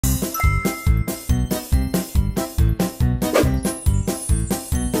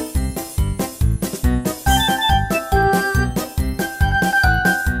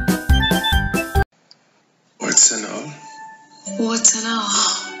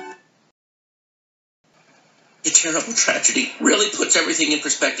A terrible tragedy really puts everything in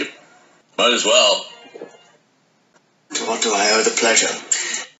perspective. Might as well. To what do I owe the pleasure?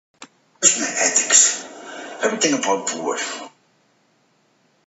 Personal ethics. Everything above board.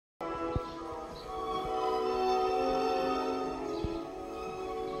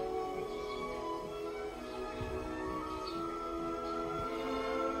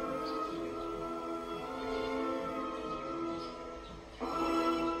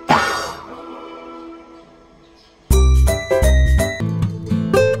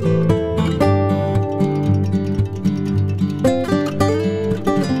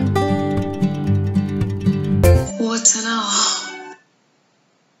 What's an O?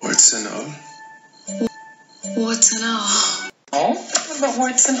 What's an O? What's an O? Oh, but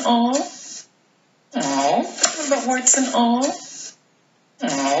what's an O? Oh, but what's an O?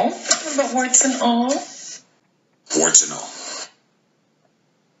 Oh, but what's an O? What's an O?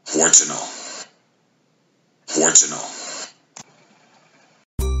 What's an O? What's an O?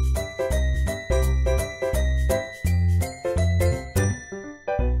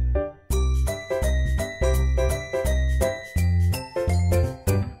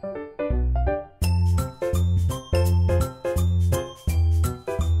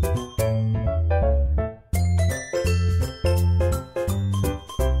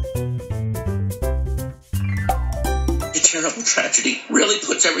 A terrible tragedy really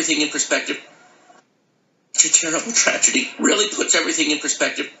puts everything in perspective. A terrible tragedy really puts everything in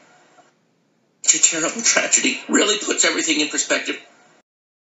perspective. A terrible tragedy really puts everything in perspective.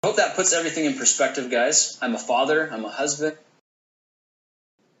 I hope that puts everything in perspective, guys. I'm a father. I'm a husband.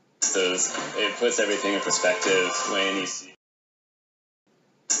 It puts everything in perspective when you see.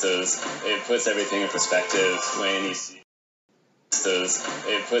 It puts everything in perspective when you see.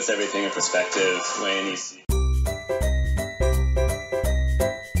 It puts everything in perspective when you see.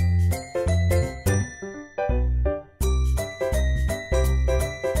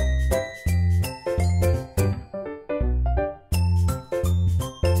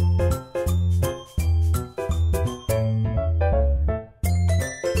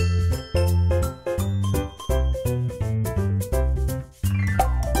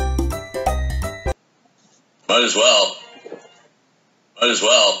 Might as well. Might as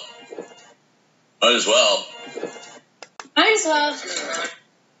well. Might as well. Might as well.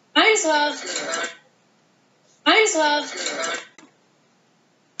 Might as well. Might as well.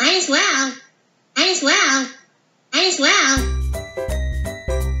 Might as well. Might as well. Might as well.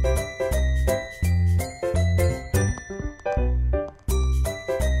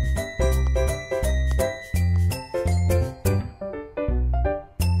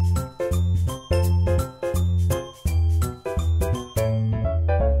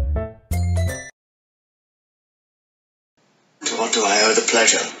 To what do I owe the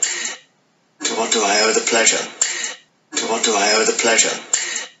pleasure? To what do I owe the pleasure? To what do I owe the pleasure?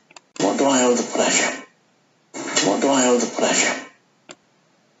 To what do I owe the pleasure? To what do I owe the pleasure?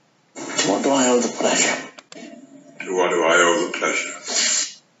 To what do I owe the pleasure? To what do I owe the pleasure?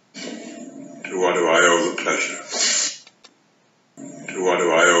 To what do I owe the pleasure? To what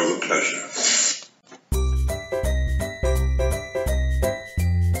do I owe the pleasure?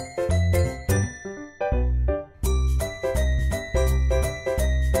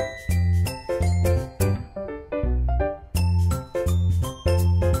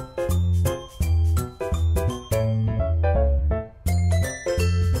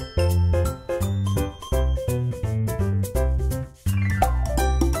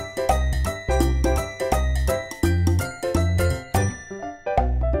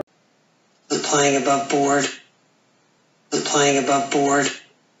 Applying above board. Applying above board.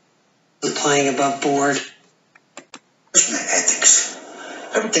 Applying above board. Personal ethics.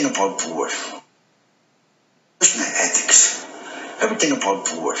 Everything above board. Personal ethics. Everything above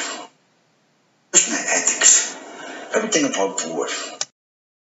board. Personal ethics. Everything above board.